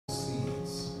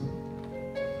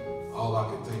all I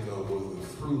could think of was the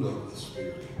fruit of the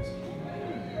Spirit.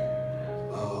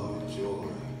 Love, joy,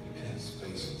 peace,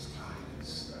 patience,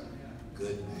 kindness,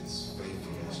 goodness,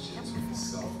 faithfulness,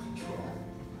 gentleness, self-control.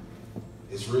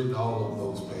 It's written all over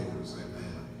those papers,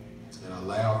 amen. And I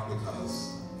laugh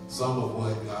because some of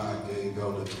what God gave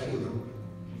Elder Taylor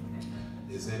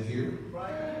is in here.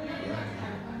 Right?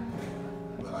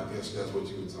 But I guess that's what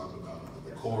you were talking about.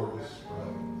 The chorus,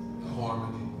 right? The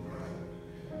harmony, right?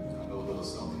 I know a little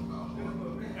something about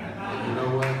harmony. And you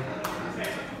know what?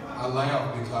 I laugh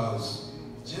because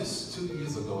just 2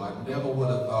 years ago, I never would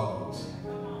have thought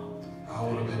I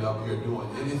would have been up here doing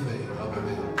anything other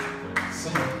than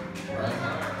singing, right?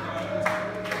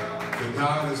 But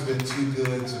God has been too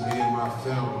good to me and my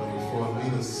family for me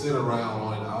to sit around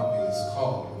on an obvious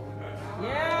call.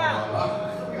 Yeah. On my life.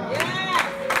 Yeah.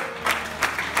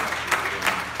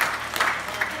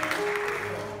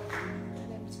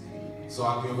 So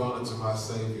I give honor to my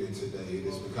Savior today. It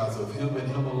is because of Him and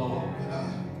Him alone that I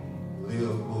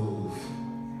live, move,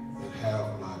 and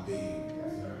have my being.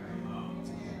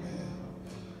 Amen.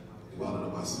 Give honor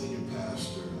to my senior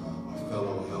pastor, my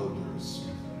fellow elders,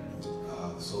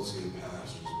 associate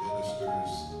pastors,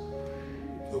 ministers,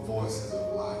 the voices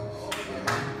of life.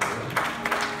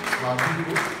 My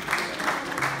people,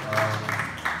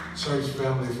 church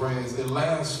family, friends, and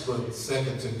last but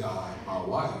second to God, my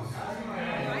wife.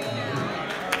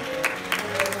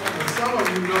 And some of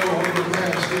you know over the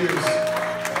past years,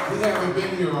 we haven't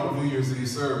been here on New Year's Eve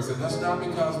service, and that's not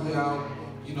because we're out,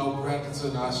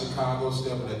 practicing our Chicago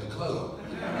stepping at the club.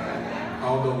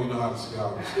 Although we know how to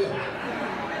Chicago step.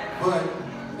 But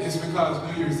it's because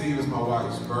New Year's Eve is my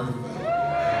wife's birthday.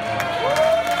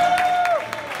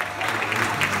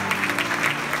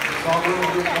 So I really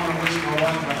just want to wish my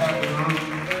wife a happy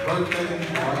birthday.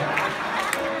 Right?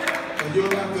 And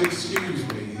you'll have to excuse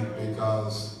me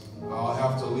because I'll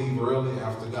have to leave early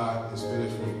after God is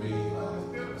finished with me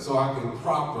so I can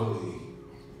properly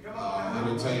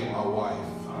entertain my wife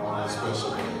on a special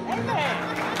day.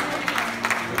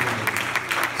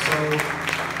 So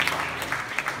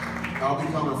I'll be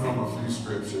coming from a few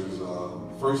scriptures.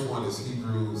 First one is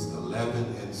Hebrews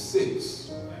 11:6.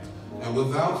 And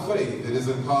without faith, it is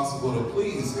impossible to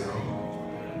please Him.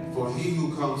 For he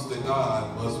who comes to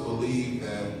God must believe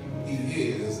that He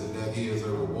is, and that He is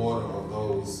a rewarder of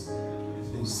those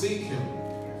who seek Him.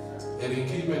 And in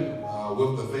keeping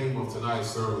with the theme of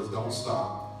tonight's service, don't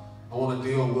stop, I want to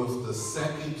deal with the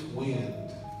second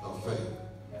wind of faith.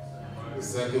 The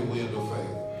second wind of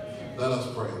faith. Let us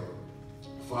pray.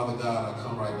 Father God, I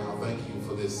come right now. Thank you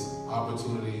for this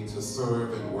opportunity to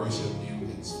serve and worship you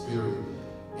in spirit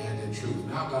and in truth.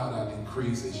 Now, God, I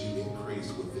decrease as you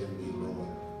increase within me, Lord.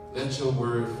 Let your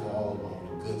word fall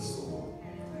on good soil.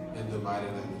 In the mighty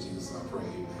name of Jesus, I pray,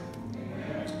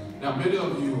 amen. Now, many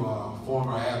of you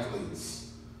former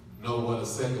athletes know what a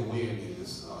second wind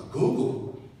is.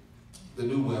 Google, the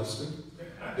new Webster,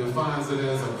 defines it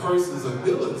as a person's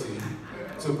ability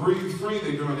to breathe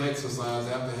freely during exercise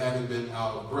after having been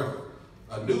out of breath.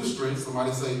 A new strength,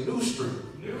 somebody say new strength,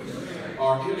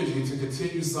 or energy to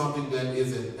continue something that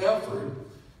is an effort.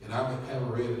 And I haven't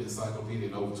read an encyclopedia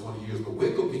in over 20 years, but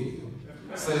Wikipedia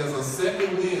says a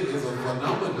second wind is a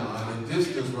phenomenon in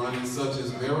distance running such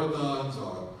as marathons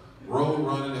or road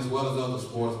running as well as other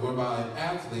sports whereby an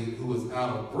athlete who is out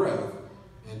of breath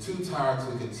and too tired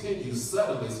to continue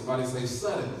suddenly, somebody say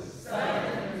suddenly,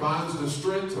 finds the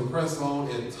strength to press on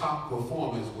at top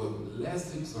performance with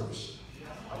less exertion.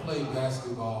 I played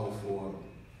basketball for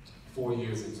 4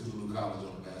 years at Toulouse College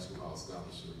on a basketball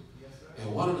scholarship.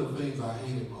 And one of the things I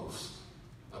hated most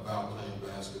about playing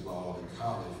basketball in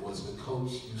college was the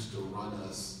coach used to run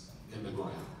us in the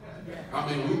ground. I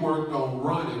mean, we worked on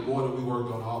running more than we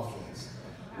worked on offense,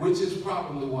 which is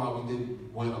probably why we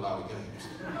didn't win a lot of games.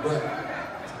 But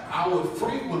I would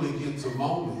frequently get to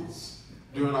moments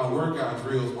during our workout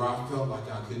drills where I felt like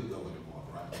I couldn't go anymore,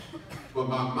 right? But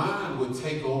my mind would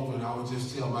take over and I would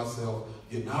just tell myself,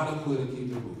 you're not a quitter,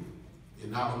 keep it moving.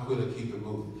 You're not a quitter, keep it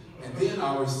moving. And then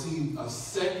I received a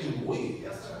second wind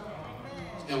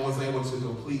and was able to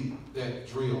complete that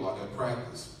drill or that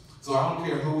practice. So I don't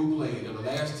care who we played. In the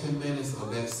last 10 minutes of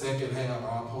that second half,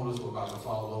 our opponents were about to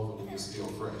fall over when we were still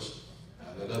fresh.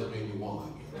 That doesn't mean we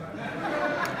won.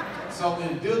 So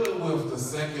in dealing with the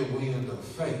second wind of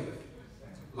faith,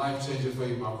 life-changing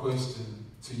faith, my question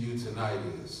to you tonight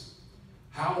is,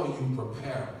 how are you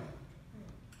preparing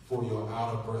for your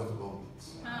out-of-breath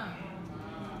moments?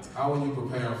 How are you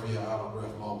preparing for your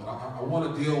out-of-breath moment? I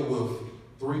want to deal with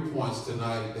 3 points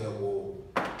tonight that will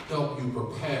help you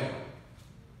prepare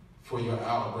for your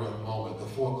out-of-breath moment. The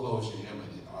foreclosure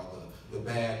imminent, or the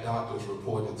bad doctor's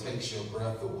report that takes your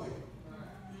breath away.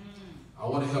 I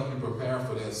want to help you prepare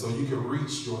for that so you can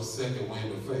reach your second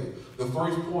wind of faith. The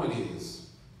first point is,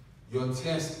 your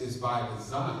test is by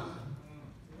design,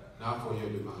 not for your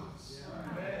demise.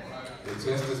 The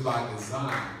test is by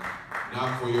design,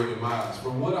 not for your demise.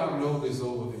 From what I've noticed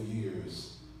over the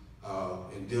years,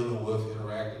 in dealing with,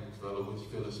 interacting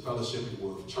with, fellowshipping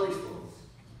with church folk,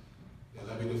 and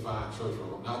let me define church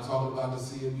folk. I'm not talking about the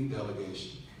CME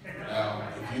delegation. Now,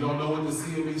 if you don't know what the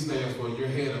CME stands for, you're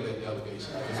head of that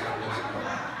delegation. I just want to let you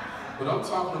know. But I'm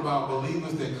talking about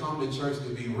believers that come to church to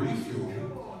be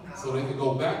refueled so they can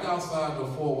go back outside the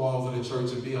four walls of the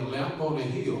church and be a lamp on the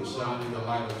hill shining the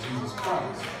light of Jesus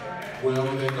Christ.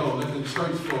 Wherever they go, let the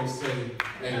church folks say,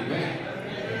 amen.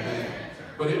 Amen.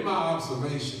 But in my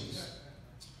observations,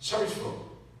 church folk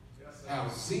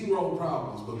have zero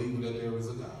problems believing that there is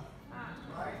a God.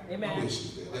 Amen. No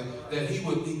issues there. That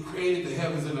he created the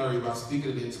heavens and earth by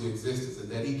speaking it into existence, and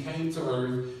that he came to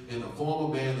earth in the form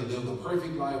of man to live the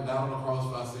perfect life, died on the cross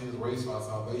for our sins, raised for our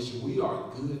salvation. We are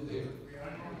good there.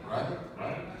 Right?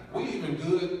 We even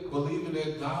good believing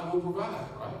that God will provide,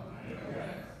 right?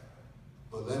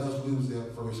 But let us lose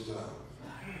that first job.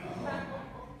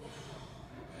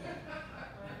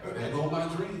 There go my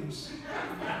dreams.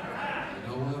 You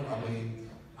know what? I mean,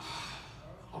 I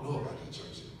don't know about that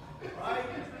church anymore. I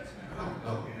don't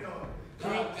know.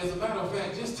 God, as a matter of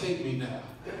fact, just take me now.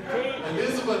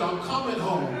 Elizabeth, I'm coming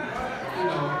home. You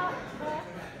know,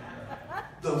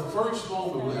 the first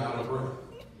moment we're out of breath.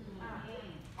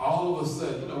 All of a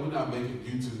sudden, you know, we're not making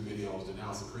YouTube videos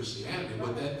denouncing Christianity,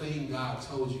 but that thing God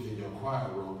told you in your quiet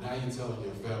room, now you're telling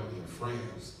your family and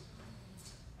friends,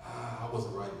 I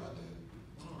wasn't right about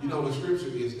that. You know, the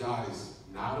scripture is God is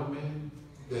not a man,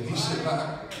 that he should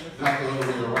lie, not the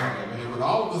other way around, man. But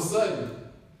all of a sudden,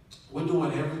 we're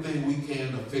doing everything we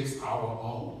can to fix our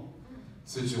own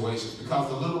situations. Because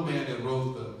the little man that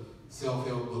wrote the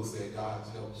self-help book said God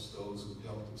helps those who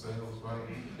help themselves, right?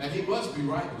 And he must be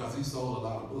right because he sold a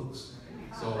lot of books.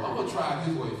 So I'm going to try it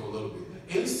his way for a little bit.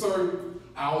 Insert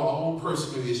our own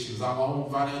personal issues, our own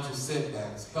financial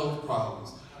setbacks, health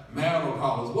problems, marital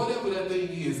problems, whatever that thing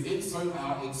is, insert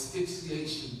our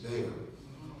asphyxiation there.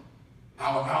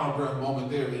 Our out of breath moment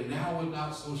there. And now we're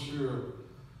not so sure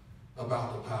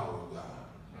about the power of God.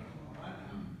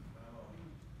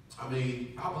 I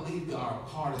mean, I believe God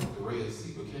parted the Red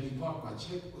Sea, but can he part my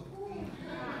checkbook?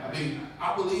 I mean,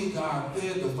 I believe God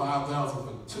fed the 5,000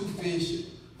 for 2 fish and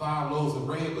 5 loaves of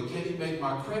bread, but can he make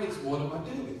my credits more than my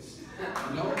debits?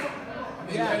 You know? I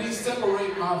mean, can he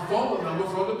separate my phone number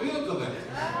from the bill collector?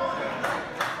 I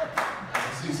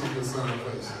see some concerned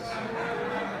faces.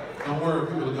 Don't worry,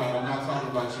 people of God, I'm not talking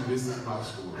about you. This is my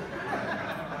story.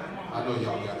 I know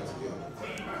y'all got it together.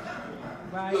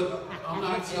 Right. Look, I'm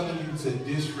not telling you to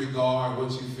disregard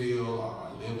what you feel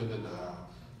or live in denial.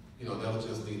 You know, that'll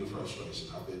just lead to frustration.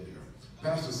 I've been there.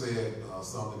 Pastor said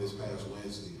something this past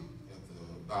Wednesday at the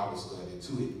Bible study,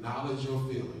 to acknowledge your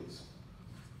feelings,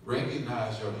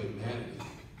 recognize your humanity,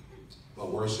 but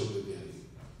worship divinity.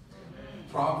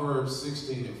 Proverbs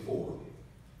 16:4.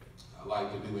 I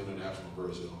like the New International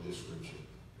Version on this scripture.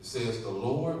 It says, the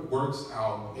Lord works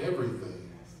out everything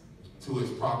to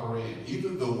its proper end,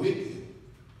 even the wicked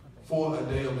for a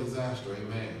day of disaster.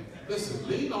 Amen. Listen,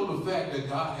 lean on the fact that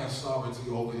God has sovereignty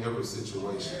over every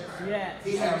situation. Yes.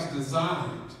 He has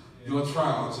designed your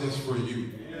trial just for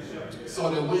you. So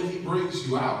that when he brings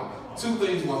you out, 2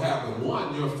 things will happen.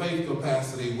 1, your faith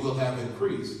capacity will have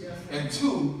increased. And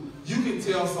 2, you can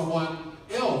tell someone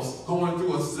else going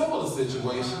through a similar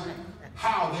situation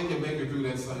how they can make it through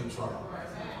that same trial.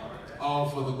 All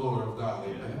for the glory of God.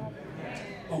 Amen.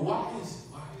 But why is it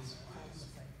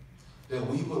that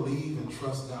we believe and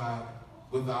trust God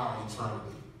with our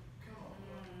eternity,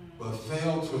 but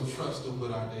fail to trust him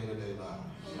with our day-to-day lives?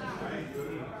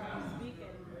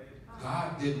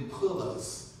 God didn't pull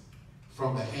us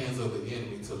from the hands of the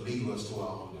enemy to leave us to our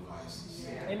own devices.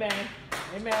 Amen.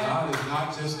 Amen. God is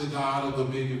not just the God of the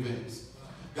big events.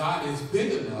 God is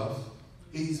big enough,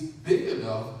 he's big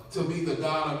enough to be the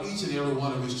God of each and every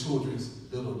one of his children's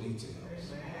little details.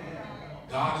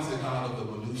 God is the God of the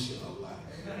minutiae of life.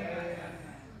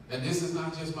 And this is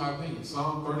not just my opinion.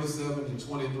 Psalm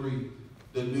 37:23,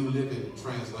 the New Living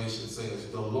Translation says,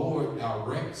 the Lord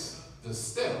directs the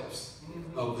steps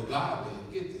of the godly.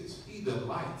 Get this, he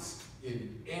delights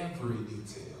in every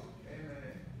detail.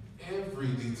 Every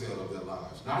detail of their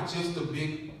lives. Not just the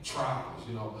big trials,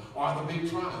 you know, or the big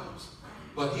triumphs.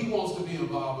 But he wants to be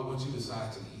involved in what you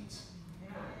decide to eat.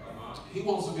 He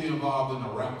wants to be involved in the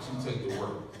route you take to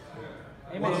work.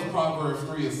 Amen. What does Proverbs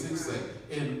 3:6 say?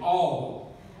 In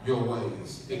all your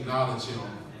ways, acknowledge him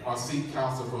or seek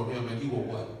counsel from him, and he will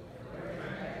what?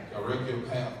 Direct your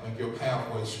path. Make your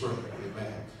pathway straight.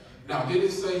 Amen. Now, did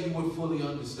it say you would fully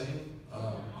understand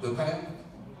the path?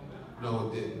 No,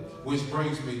 it didn't. Which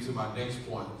brings me to my next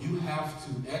point. You have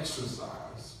to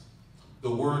exercise the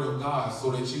word of God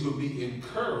so that you will be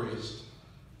encouraged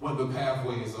when the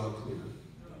pathway is unclear.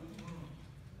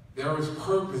 There is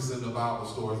purpose in the Bible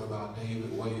stories about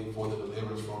David waiting for the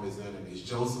deliverance from his enemies.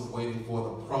 Joseph waiting for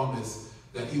the promise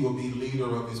that he would be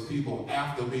leader of his people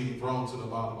after being thrown to the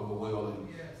bottom of a well and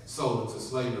sold into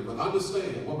slavery. But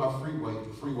understand what my free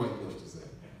weight lift is at.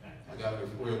 I got it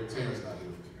where Terrence not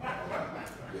here.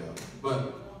 Yeah.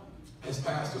 But as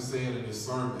Pastor said in his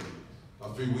sermon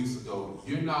a few weeks ago,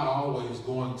 you're not always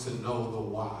going to know the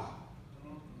why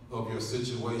of your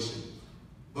situation.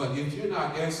 But if you're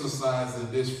not exercising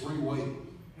this free weight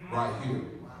right here,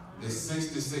 this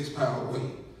 66-pound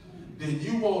weight, then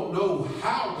you won't know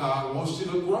how God wants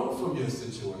you to grow from your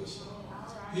situation.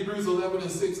 Hebrews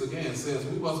 11:6 again says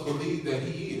we must believe that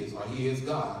he is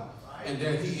God, and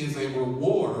that he is a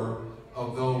rewarder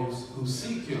of those who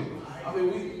seek him. I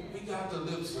mean, we got the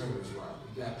lip service right.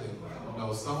 We got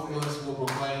the, some of us will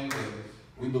proclaim that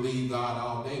we believe God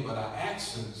all day, but our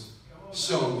actions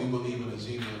show we believe in a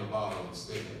genie in a bottle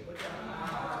instead.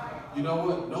 You know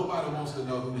what? Nobody wants to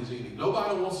know who the genie.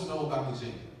 Nobody wants to know about the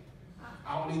genie.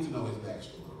 I don't need to know his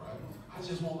backstory, right? I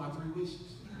just want my 3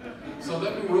 wishes. So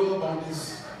let me rub on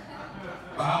this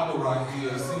Bible right here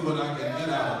and see what I can get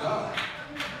out of God.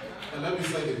 And let me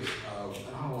say this,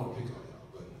 and I don't want to pick on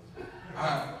y'all, but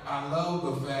I love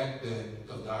the fact that,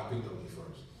 because God picked on me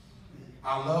first,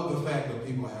 I love the fact that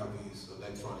people have these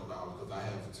electronic Bibles, because I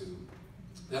have too.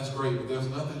 That's great, but there's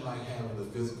nothing like having the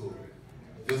physical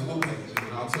page,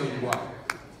 and I'll tell you why.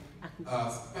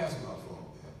 Pass my phone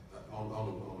on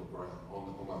the ground,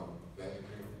 on my back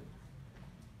here.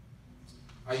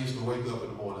 I used to wake up in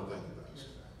the morning thinking about it.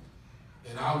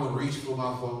 And I would reach for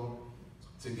my phone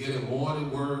to get a morning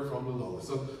word from the Lord.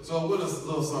 So it went a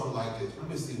little something like this. Let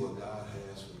me see what God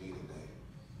has for me today.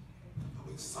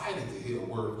 I'm excited to hear a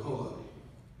word pull up.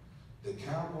 The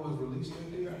Cowboys released their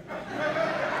deal?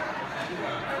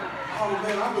 Oh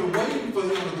man, I've been waiting for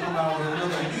him to come out with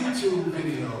another YouTube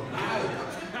video.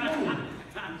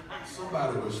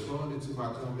 Somebody responded to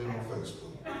my comment on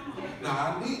Facebook. Now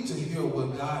I need to hear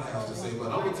what God has to say,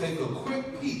 but I'm going to take a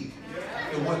quick peek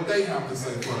at what they have to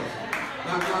say first.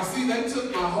 Now see, they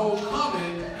took my whole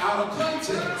comment out of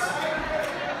context.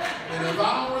 And if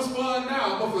I don't respond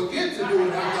now, I'm going to forget to do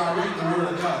it after I read the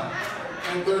Word of God.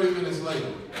 And 30 minutes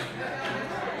later,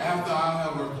 after I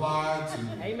have replied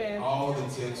to all the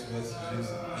text messages,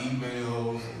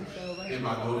 emails, and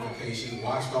my notifications,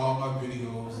 watched all my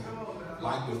videos,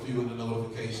 liked a few of the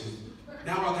notifications,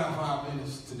 now I got 5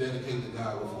 minutes to dedicate to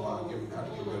God before I have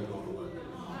to get ready to go to work.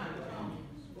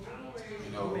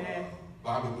 You know,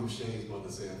 Bobby Boucher's mother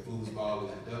said, foosball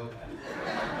is the devil.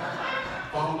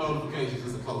 Phone notifications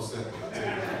is a close second, I tell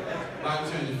you that.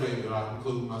 Like, change your favorite, I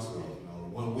include myself. You know,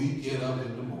 when we get up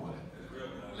in the morning,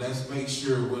 let's make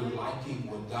sure we're liking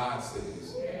what God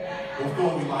says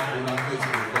before we like what our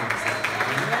Facebook friends say.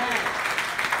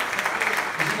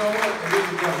 You know what?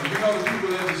 You know the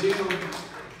people at the gym,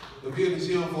 they'll be at the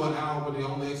gym for an hour, but they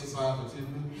only exercise for 10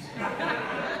 minutes.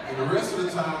 And the rest of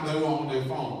the time, they were on their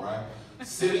phone, right?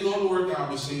 Sitting on the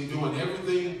workout machine, doing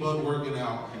everything but working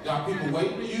out. Got people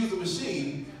waiting to use the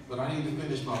machine, but I need to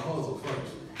finish my puzzle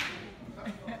first.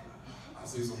 I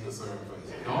see some concerned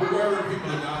faces. Don't worry,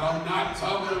 people of God, I'm not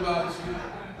talking about you.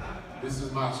 This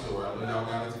is my story. I know y'all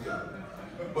got it together.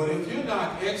 But if you're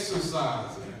not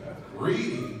exercising,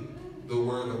 reading the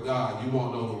Word of God, you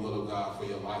won't know the will of God for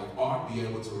your life or be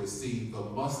able to receive the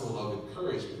muscle of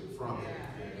encouragement from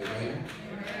it. Amen?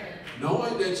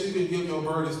 Knowing that you can give your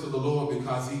burdens to the Lord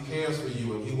because he cares for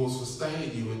you and he will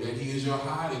sustain you and that he is your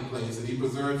hiding place and he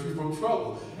preserves you from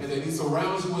trouble and that he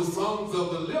surrounds you with songs of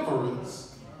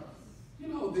deliverance. You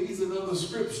know, these and other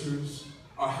scriptures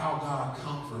are how God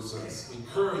comforts us,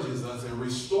 encourages us, and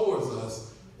restores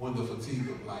us when the fatigue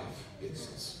of life hits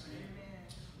us.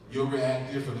 You'll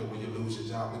react differently when you lose your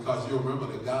job because you'll remember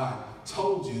that God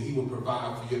told you he would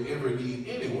provide for your every need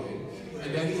anyway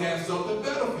and that he has something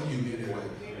better for you anyway.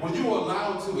 When you're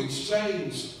allowed to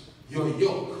exchange your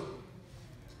yoke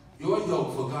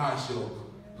for God's yoke,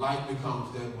 life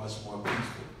becomes that much more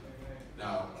peaceful.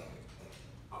 Now,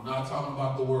 I'm not talking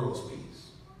about the world's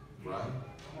peace, right?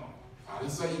 I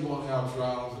didn't say you won't have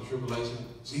trials and tribulation.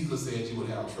 Jesus said you would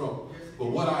have trouble. But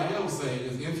what I am saying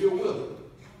is if you're willing,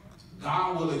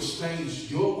 God will exchange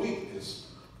your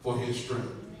weakness for his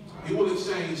strength. He will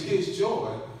exchange his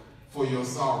joy for your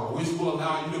sorrow, which will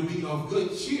allow you to be of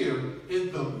good cheer in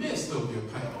the midst of your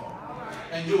pain.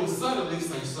 And you'll suddenly,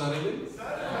 say suddenly,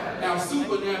 have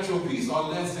supernatural peace or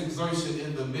less exertion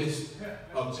in the midst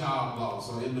of job loss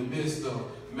or in the midst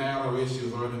of marital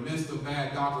issues or in the midst of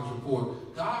bad doctor's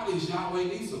report. God is Yahweh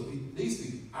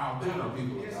Nisi, our banner,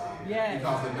 people of God. Yes.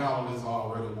 Because the battle is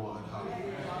already won.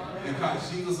 Hallelujah.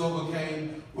 Because Jesus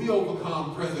overcame, we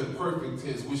overcome present perfect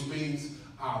tense, which means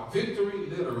our victory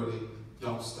literally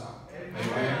don't stop.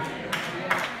 Amen.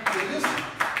 So listen,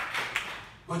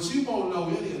 but you won't know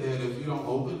any of that if you don't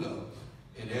open up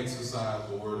and exercise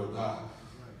the word of God.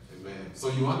 Amen. So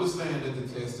you understand that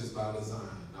the test is by design,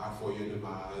 not for your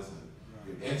demise. And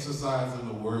you're exercising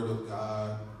the word of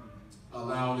God,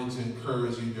 allowing it to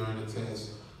encourage you during the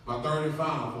test. My third and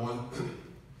final point,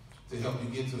 to help you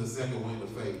get to the second wind of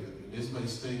faith, and this may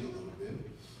sting a little bit,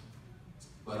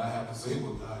 but I have to say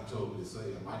what God told me to say.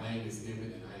 My name is in it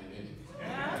and I ain't in it.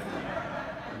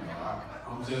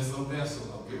 I'm just a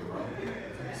vessel up here,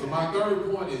 right? So my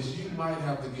third point is you might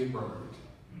have to get burned.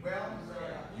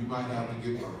 You might have to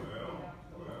get burned.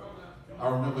 I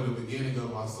remember the beginning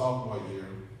of my sophomore year,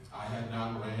 I had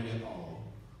not ran at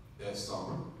all that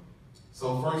summer.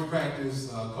 So first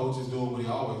practice, coach is doing what he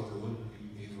always does.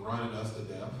 He's running us to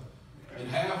death. And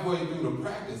halfway through the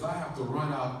practice, I have to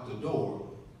run out the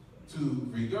door to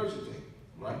regurgitate,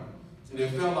 right? And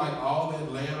it felt like all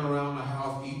that laying around the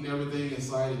house, eating everything in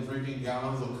sight and drinking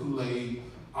gallons of Kool-Aid,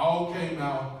 all came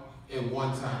out at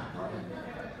one time, right?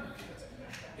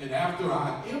 And after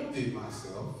I emptied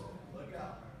myself,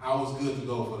 I was good to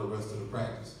go for the rest of the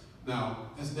practice. Now,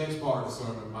 this next part of the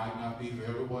sermon might not be for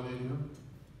everyone in here.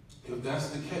 If that's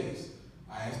the case,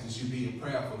 I ask that you be in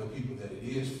prayer for the people that it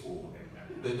is for,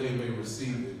 that they may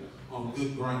receive it on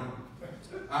good ground.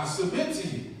 I submit to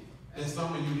you that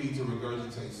some of you need to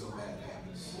regurgitate some bad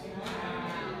habits.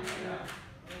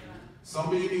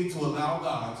 Some of you need to allow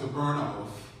God to burn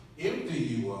off, empty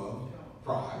you of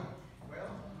pride,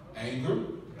 anger,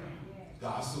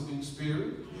 gossiping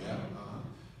spirit,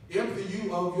 empty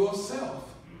you of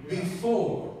yourself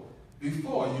before you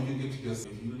can get to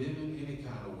yourself. If you live in any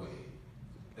kind of way,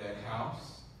 that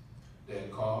house,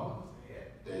 that car,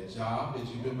 that job that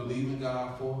you've been believing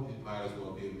God for, it might as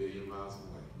well be a million miles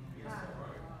away.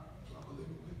 So I'm a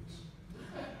living witness.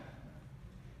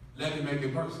 Let me make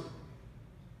it personal.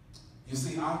 You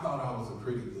see, I thought I was a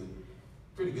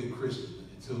pretty good Christian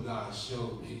until God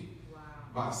showed me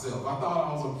myself. I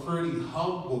thought I was a pretty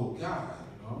humble guy,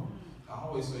 you know. I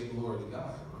always say glory to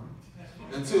God, right?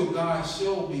 Until God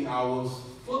showed me I was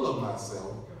full of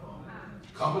myself,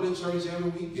 coming to church every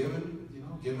week,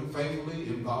 giving faithfully,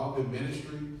 involved in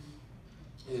ministry.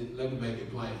 And let me make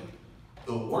it plain.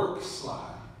 The work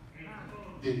slide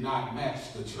did not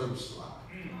match the church slide.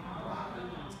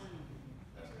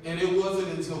 And it wasn't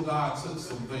until God took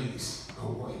some things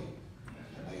away,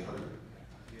 and they hurt,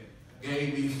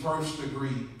 gave me first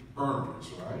degree burns,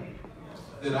 right?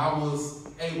 That I was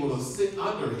able to sit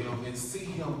under him and see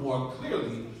him more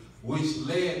clearly, which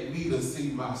led me to see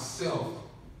myself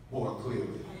more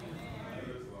clearly.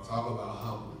 Talk about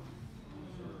humbling.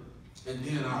 And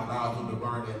then I allowed him to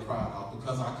burn that pride off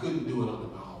because I couldn't do it under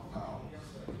my own power.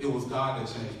 It was God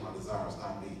that changed my desires,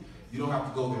 not me. You don't have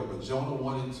to go there, but Jonah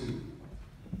 1 and 2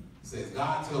 says,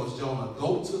 God tells Jonah,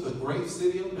 go to the great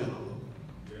city of Nineveh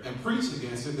and preach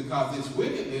against it because its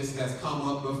wickedness has come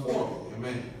up before me.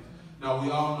 Amen. Now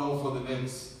we all know for the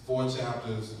next 4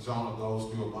 chapters, Jonah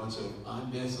goes through a bunch of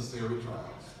unnecessary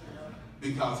trials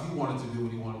because he wanted to do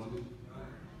what he wanted to do.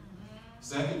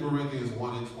 2 Corinthians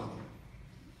 1 and 20.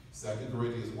 2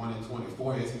 Corinthians 1 and 20.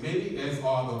 For as many as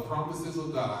are the promises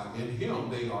of God, in him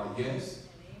they are yes.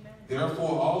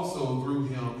 Therefore also through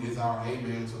him is our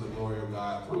amen to the glory of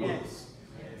God through us.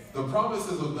 The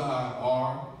promises of God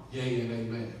are yea and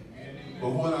amen. But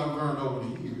what I've learned over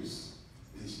the years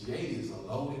is yea is a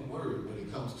loaded word when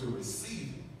it comes to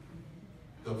receiving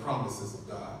the promises of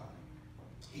God.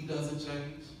 He doesn't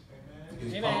change.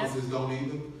 His promises don't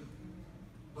either.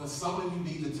 But some of you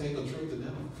need to take a trip to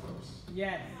Nineveh first.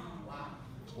 Yes.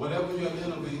 Whatever your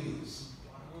Nineveh is.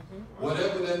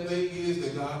 Whatever that thing is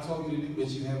that God told you to do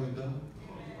that you haven't done.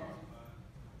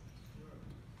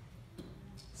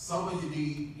 Some of you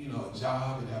need, a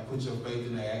job and have put your faith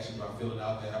into action by filling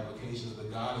out the applications,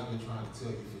 but God has been trying to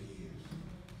tell you for years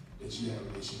that you have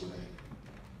an issue with anger.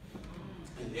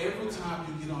 And every time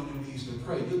you get on your knees to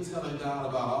pray, you're telling God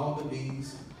about all the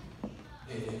needs.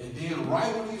 And then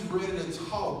right when he's ready to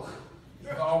talk,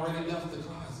 you've already left the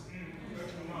closet.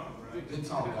 Good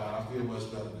talk, God. I feel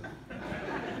much better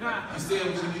now. You said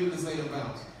what you needed to say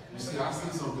about. You see, I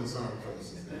see some concerned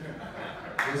faces.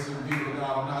 Listen, people of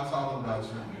God, I'm not talking about you.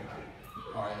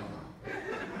 Or am I?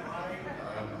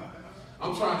 I'm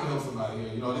I'm trying to help somebody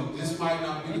here. You know, this might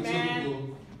not be the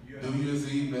typical New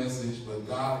Year's Eve message, but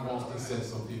God wants to set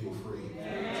some people free.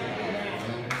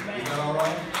 Is that all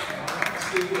right?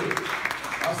 Stick with it.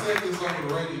 I've said this on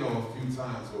the radio a few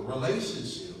times, but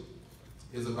relationship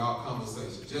is about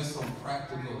conversation. Just some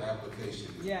practical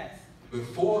application. Yes.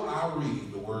 Before I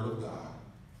read the Word of God,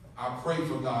 I pray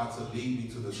for God to lead me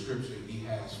to the scripture He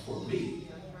has for me.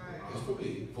 It's for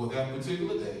me, for that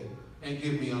particular day, and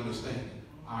give me understanding.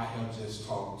 I have just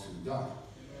talked to God.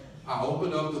 I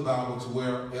open up the Bible to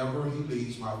wherever He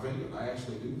leads my finger. I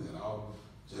actually do that. I'll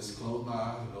just close my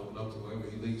eyes and open up to wherever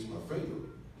He leads my finger.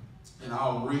 And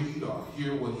I'll read or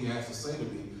hear what He has to say to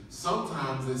me.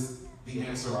 Sometimes it's the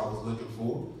answer I was looking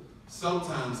for.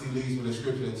 Sometimes He leads me to the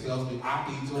scripture that tells me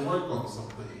I need to work on some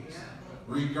things.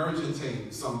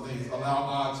 Regurgitate some things. Allow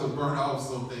God to burn out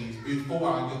some things before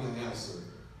I get the answer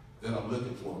that I'm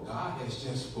looking for. God has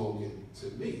just spoken to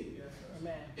me.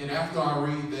 Amen. And after I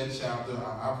read that chapter,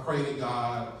 I pray to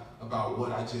God about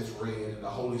what I just read, and the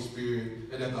Holy Spirit,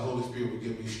 and that the Holy Spirit would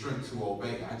give me strength to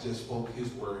obey. I just spoke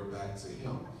His word back to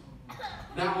Him.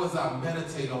 Now as I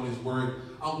meditate on His word,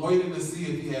 I'm waiting to see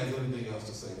if He has anything else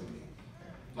to say to me.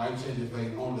 Life-changing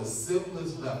faith on the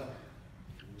simplest level.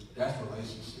 That's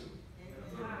relationship.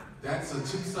 That's a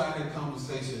two-sided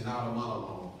conversation, not a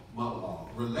monologue.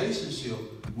 Relationship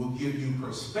will give you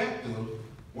perspective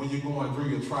when you're going through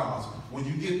your trials. When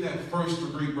you get that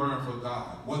first-degree burn for God,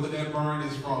 whether that burn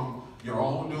is from your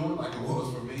own doing, like it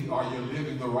was for me, or you're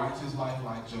living the righteous life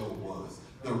like Job was,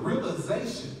 the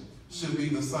realization should be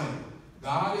the same.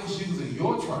 God is using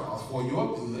your trials for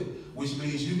your good, which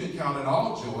means you can count it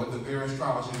all joy, the various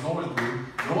trials you're going through,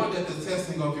 knowing that the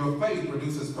testing of your faith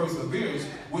produces perseverance,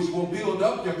 which will build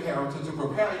up your character to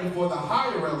prepare you for the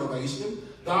higher elevation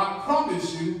God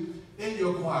promised you in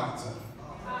your quiet time.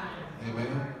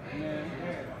 Amen?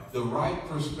 The right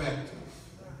perspective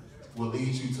will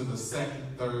lead you to the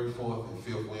second, third, fourth, and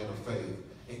fifth wind of faith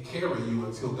and carry you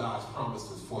until God's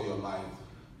promises for your life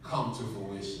come to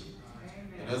fruition.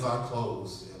 And as I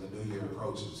close and the new year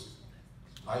approaches,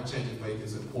 life-changing faith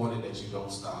is important that you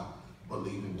don't stop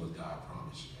believing what God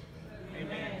promised you.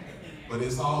 Amen. But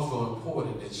it's also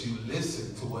important that you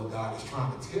listen to what God is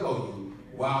trying to tell you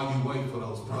while you wait for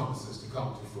those promises to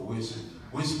come to fruition,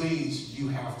 which means you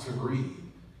have to read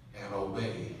and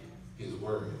obey His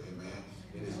word. Amen.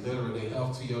 It is literally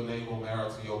health to your navel,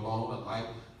 marrow to your bone, a light,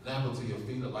 lamp unto your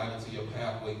feet, a light unto your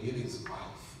pathway. It is life.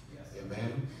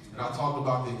 Amen. And I talked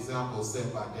about the example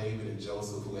set by David and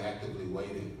Joseph, who actively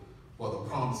waited for the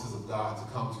promises of God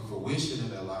to come to fruition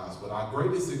in their lives. But our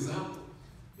greatest example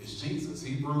is Jesus.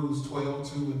 Hebrews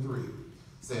 12, 2 and 3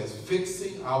 says,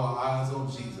 fixing our eyes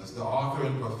on Jesus, the author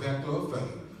and perfecter of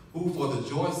faith, who for the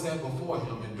joy set before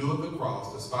Him endured the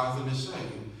cross, despising the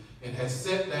shame, and has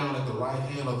sat down at the right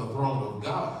hand of the throne of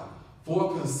God.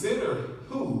 For consider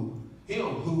Him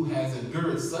who has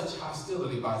endured such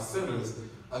hostility by sinners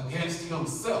against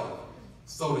Himself,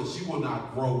 so that you will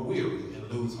not grow weary and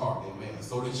lose heart. Amen.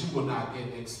 So that you will not get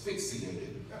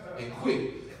asphyxiated and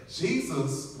quit.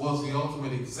 Jesus was the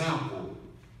ultimate example,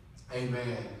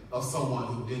 amen, of someone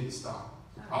who didn't stop.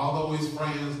 Although his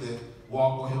friends that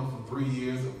walked with him for 3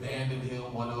 years abandoned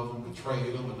him, one of them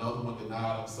betrayed him, another one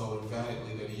denied him so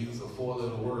emphatically that he used a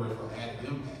four-letter word for added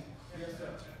impact.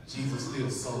 Jesus still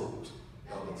sold.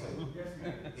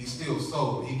 He still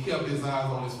sold. He kept his eyes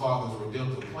on his Father's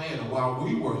redemptive plan, and while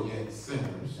we were yet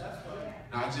sinners,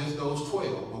 not just those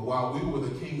 12, but while we were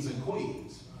the kings and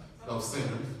queens of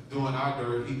sinners, doing our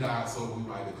dirt, He died so that we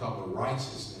might become the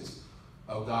righteousness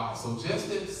of God. So just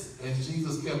as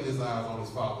Jesus kept his eyes on his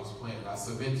Father's plan, I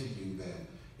submit to you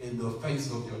that in the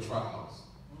face of your trials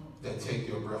that take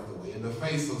your breath away, in the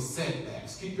face of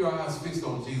setbacks, keep your eyes fixed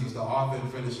on Jesus, the author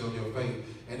and finisher of your faith.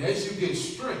 And as you get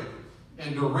strength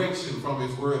and direction from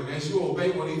His word, and as you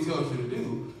obey what He tells you to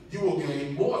do, you will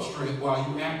gain more strength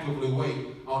while you actively wait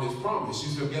on His promise.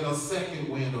 You shall get a second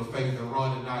wind of faith and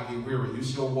run and not get weary. You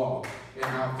shall walk and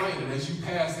not faint. And as you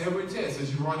pass every test,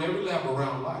 as you run every lap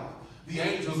around life, the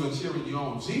angels are cheering you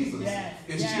on. Jesus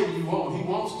is cheering you on. He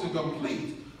wants to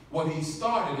complete what He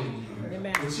started in you.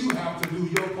 Amen. But you have to do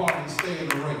your part and stay in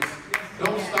the race.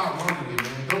 Don't stop running,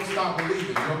 man. Don't stop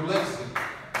believing. Your blessing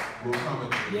will come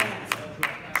again.